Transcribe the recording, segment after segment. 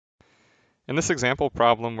In this example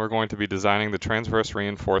problem, we're going to be designing the transverse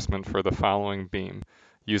reinforcement for the following beam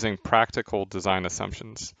using practical design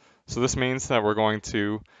assumptions. So this means that we're going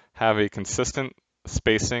to have a consistent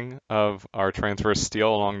spacing of our transverse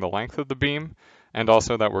steel along the length of the beam, and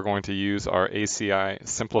also that we're going to use our ACI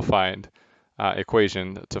simplified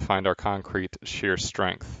equation to find our concrete shear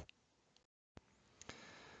strength.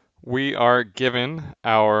 We are given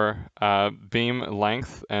our beam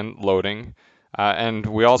length and loading, and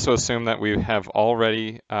we also assume that we have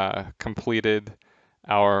already completed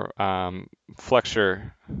our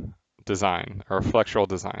flexure design, or flexural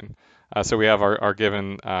design. So we have our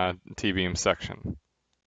given T-beam section.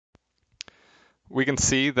 We can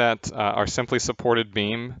see that our simply supported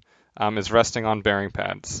beam is resting on bearing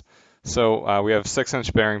pads. So we have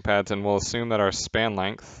 6-inch bearing pads, and we'll assume that our span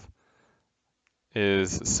length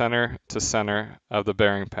is center to center of the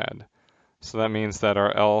bearing pad. So that means that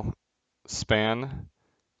our L span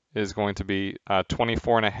is going to be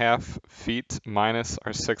 24.5 feet minus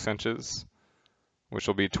our 6 inches, which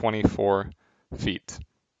will be 24 feet.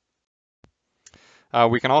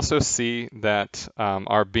 We can also see that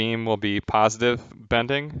our beam will be positive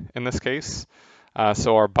bending in this case.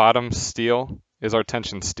 So our bottom steel is our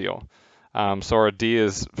tension steel. So our D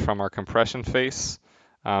is from our compression face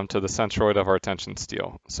to the centroid of our tension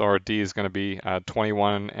steel. So our D is going to be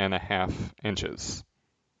 21.5 inches.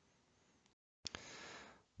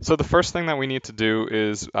 So the first thing that we need to do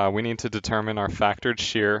is we need to determine our factored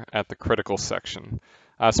shear at the critical section.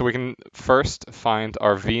 So we can first find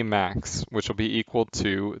our V max, which will be equal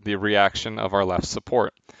to the reaction of our left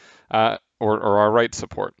support, or our right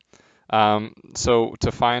support. So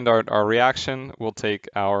to find our reaction, we'll take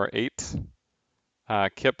our 8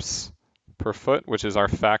 kips per foot, which is our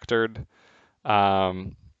factored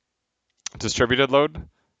distributed load,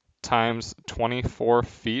 times 24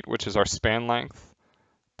 feet, which is our span length,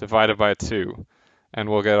 divided by 2. And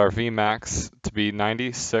we'll get our V max to be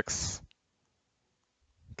 96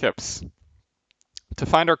 kips. To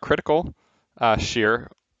find our critical shear,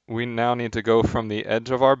 we now need to go from the edge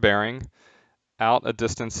of our bearing out a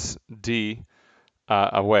distance D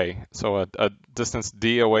away. So a distance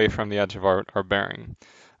D away from the edge of our bearing.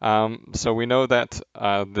 So we know that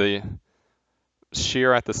the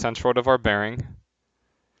shear at the centroid of our bearing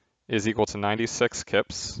is equal to 96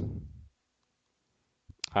 kips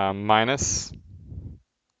minus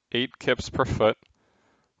 8 kips per foot,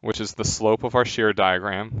 which is the slope of our shear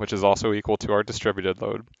diagram, which is also equal to our distributed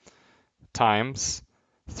load, times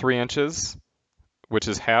 3 inches, which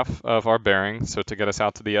is half of our bearing, so to get us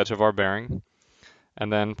out to the edge of our bearing,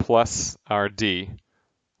 and then plus our D,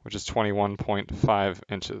 which is 21.5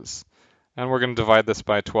 inches. And we're going to divide this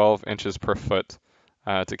by 12 inches per foot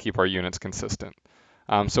to keep our units consistent.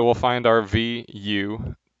 So we'll find our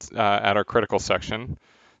VU at our critical section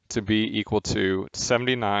to be equal to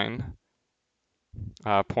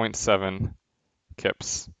 79.7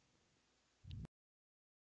 kips.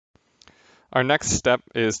 Our next step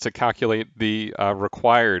is to calculate the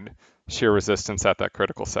required shear resistance at that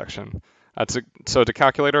critical section. So to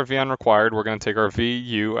calculate our VN required, we're going to take our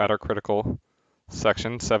VU at our critical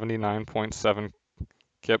section, 79.7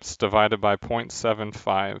 kips, divided by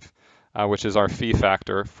 0.75, which is our phi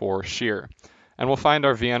factor for shear. And we'll find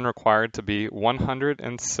our VN required to be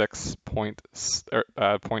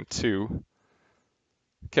 106.2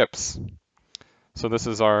 kips. So this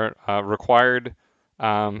is our required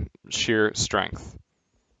shear strength.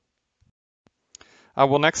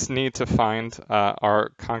 We'll next need to find our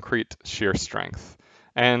concrete shear strength.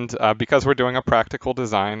 And because we're doing a practical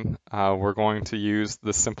design, we're going to use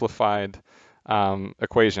the simplified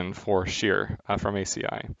equation for shear from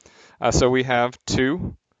ACI. So we have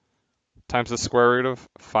 2 times the square root of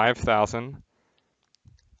 5,000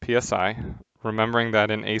 PSI, remembering that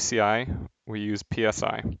in ACI we use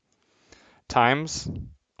PSI, times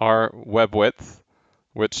our web width,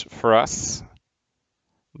 which for us,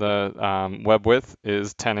 the web width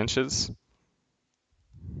is 10 inches,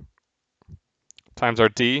 times our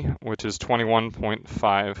D, which is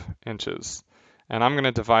 21.5 inches. And I'm going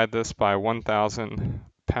to divide this by 1,000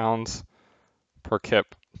 pounds per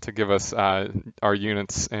kip to give us our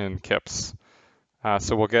units in kips.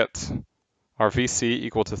 So we'll get our VC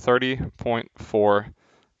equal to 30.4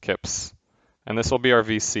 kips. And this will be our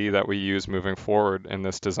VC that we use moving forward in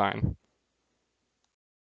this design.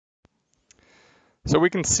 So we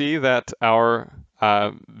can see that our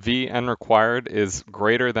VN required is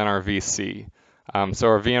greater than our VC. So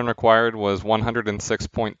our VN required was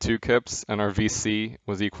 106.2 kips, and our VC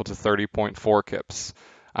was equal to 30.4 kips.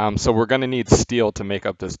 So we're going to need steel to make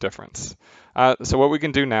up this difference. So what we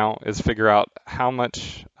can do now is figure out how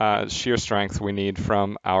much shear strength we need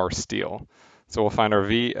from our steel. So we'll find our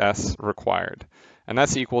VS required, and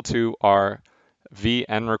that's equal to our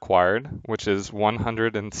VN required, which is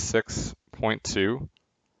 106.2,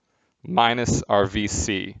 minus our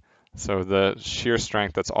VC, so the shear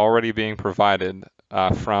strength that's already being provided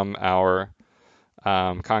from our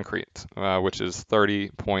concrete, which is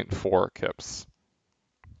 30.4 kips.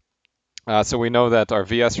 So we know that our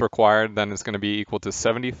VS required then is going to be equal to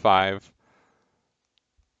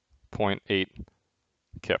 75.8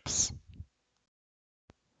 kips.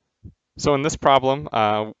 So in this problem,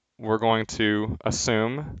 we're going to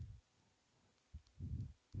assume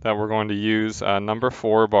that we're going to use number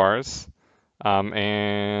 4 bars,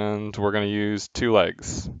 and we're going to use 2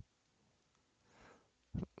 legs.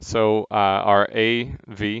 So our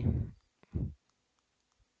AV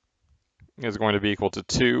is going to be equal to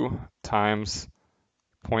 2 times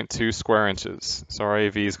 0.2 square inches. So our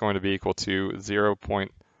AV is going to be equal to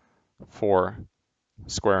 0.4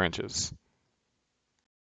 square inches.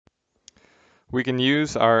 We can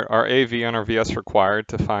use our AV and our VS required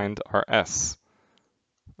to find our S,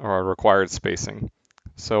 or our required spacing.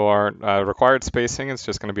 So our required spacing is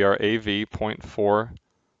just going to be our AV, 0.4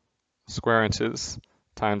 square inches,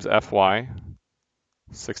 times FY,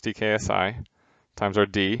 60 KSI, times our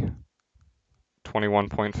D,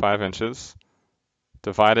 21.5 inches,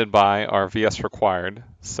 divided by our VS required,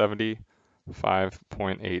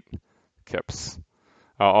 75.8 kips.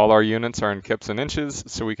 All our units are in kips and inches,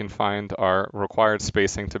 so we can find our required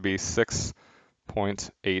spacing to be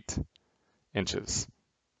 6.8 inches.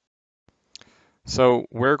 So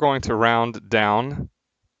we're going to round down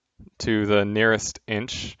to the nearest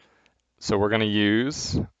inch. So we're going to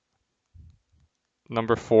use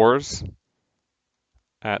number 4s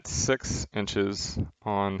at 6 inches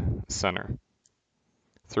on center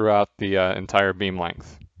throughout the entire beam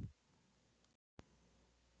length.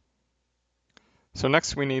 So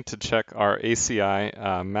next we need to check our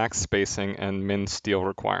ACI max spacing and min steel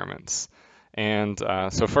requirements. And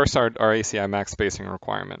so first our ACI max spacing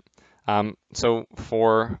requirement. So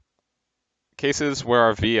for cases where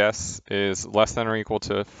our VS is less than or equal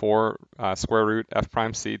to 4 square root F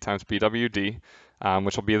prime C times BWD,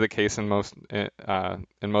 which will be the case in most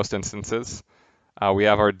instances, we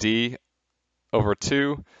have our D over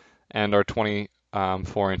 2 and our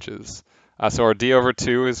 24 inches. So our D over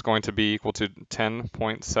 2 is going to be equal to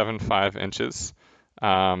 10.75 inches,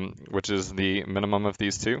 which is the minimum of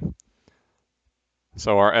these two.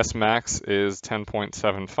 So our S max is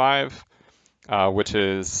 10.75, which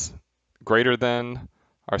is greater than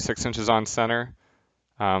our 6 inches on center.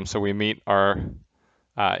 So we meet our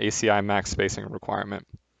ACI max spacing requirement.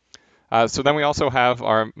 So then we also have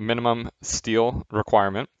our minimum steel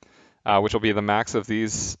requirement, which will be the max of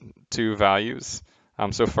these two values.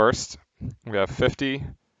 So first, we have 50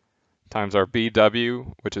 times our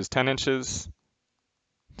BW, which is 10 inches,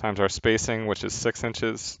 times our spacing, which is 6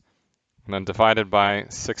 inches, and then divided by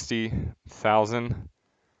 60,000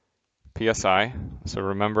 PSI. So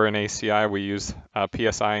remember in ACI, we use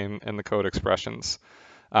PSI in the code expressions.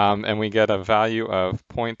 And we get a value of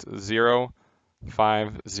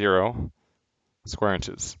 0.050 square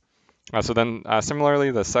inches. So then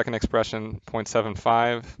similarly, the second expression,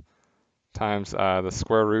 0.75 times the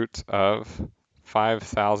square root of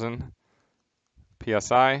 5,000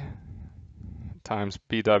 PSI times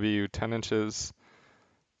BW 10 inches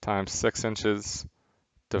times 6 inches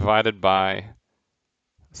divided by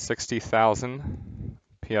 60,000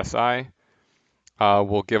 PSI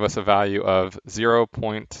will give us a value of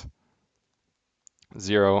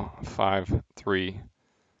 0.053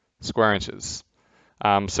 square inches.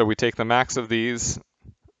 So we take the max of these,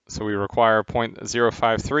 so we require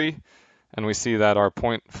 0.053, and we see that our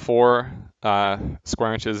 0.4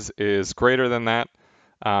 square inches is greater than that.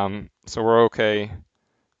 So we're okay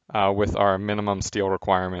with our minimum steel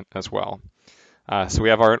requirement as well. So we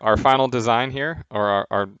have our final design here, or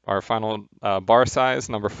our final bar size,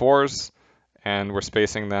 number 4s, and we're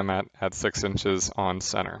spacing them at 6 inches on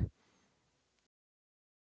center.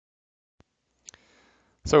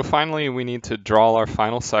 So finally, we need to draw our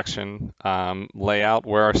final section, lay out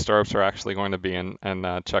where our stirrups are actually going to be, and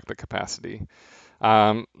check the capacity.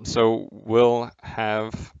 So we'll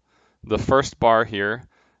have the first bar here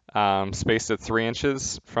spaced at 3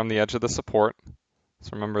 inches from the edge of the support.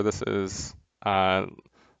 So remember, this is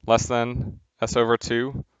less than S over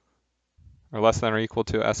 2, or less than or equal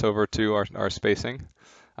to S over 2, our spacing.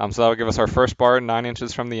 So that will give us our first bar 9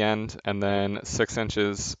 inches from the end, and then 6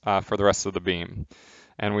 inches for the rest of the beam.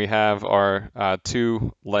 and we have our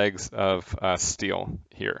 2 legs of steel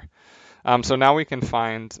here. So now we can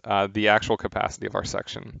find the actual capacity of our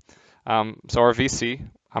section. So our VC,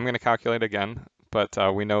 I'm going to calculate again, but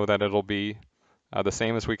we know that it'll be the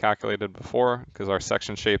same as we calculated before because our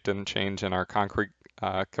section shape didn't change and our concrete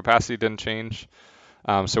capacity didn't change.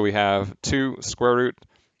 So we have 2 square root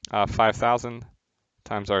 5,000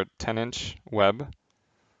 times our 10-inch web.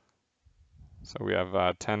 So we have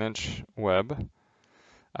 10-inch web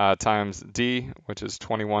times D, which is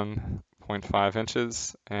 21.5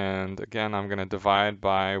 inches. And again, I'm going to divide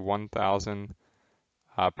by 1,000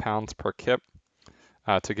 pounds per kip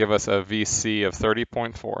to give us a VC of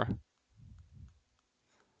 30.4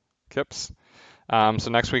 kips. So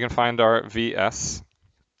next we can find our VS.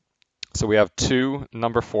 So we have 2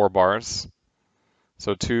 number 4 bars.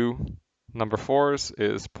 So 2 number 4s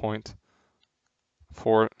is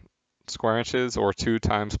 0.4 square inches, or 2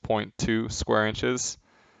 times 0.2 square inches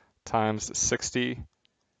times 60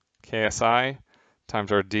 KSI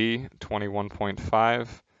times our D, 21.5,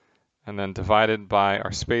 and then divided by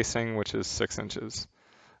our spacing, which is 6 inches.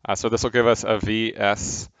 So this will give us a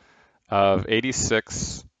VS of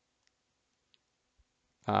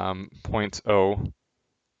 86.0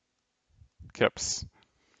 kips.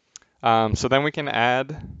 So then we can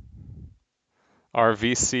add our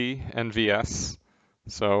VC and VS.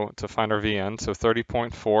 So to find our VN, so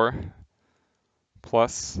 30.4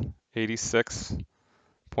 plus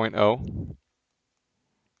 86.0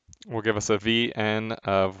 will give us a VN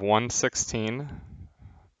of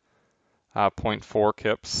 116.4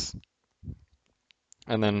 kips.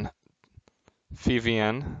 And then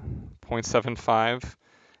PVN 0.75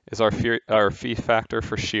 is our phi factor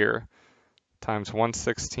for shear times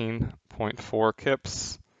 116.4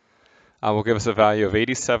 kips will give us a value of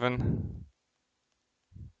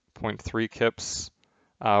 87.3 kips,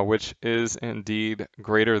 which is indeed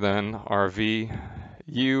greater than our VU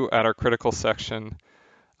at our critical section,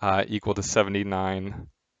 equal to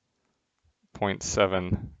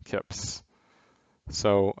 79.7 kips.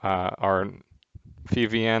 So our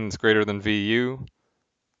PVN is greater than VU,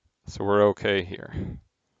 so we're okay here.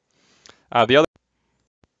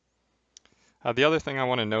 The other thing I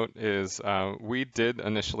want to note is we did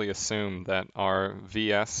initially assume that our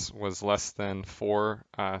VS was less than 4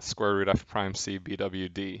 square root F prime C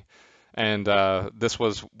BWD. And this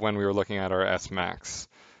was when we were looking at our S max.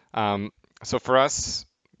 So for us,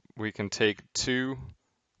 we can take 2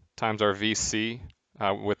 times our VC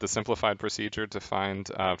with the simplified procedure to find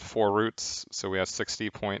 4 roots. So we have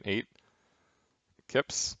 60.8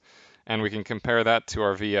 kips. And we can compare that to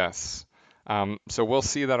our VS. So we'll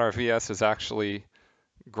see that our VS is actually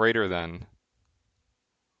greater than,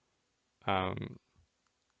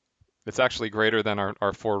 it's actually greater than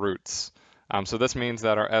our 4 roots. So this means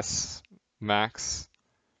that our S max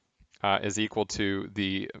is equal to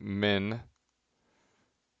the min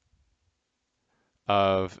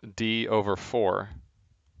of D over 4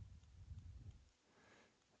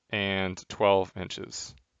 and 12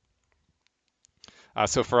 inches.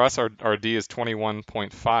 So for us, our D is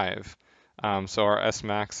 21.5. So our S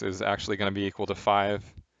max is actually going to be equal to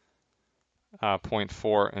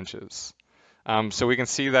 5.4 inches. So we can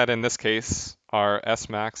see that in this case, our S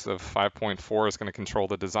max of 5.4 is going to control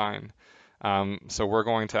the design. So we're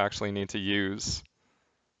going to actually need to use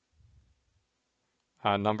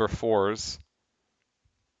number 4s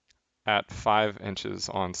at 5 inches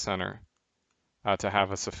on center to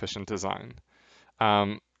have a sufficient design.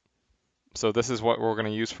 So this is what we're going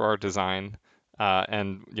to use for our design.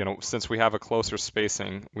 And since we have a closer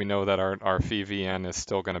spacing, we know that our phi VN is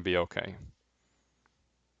still going to be okay.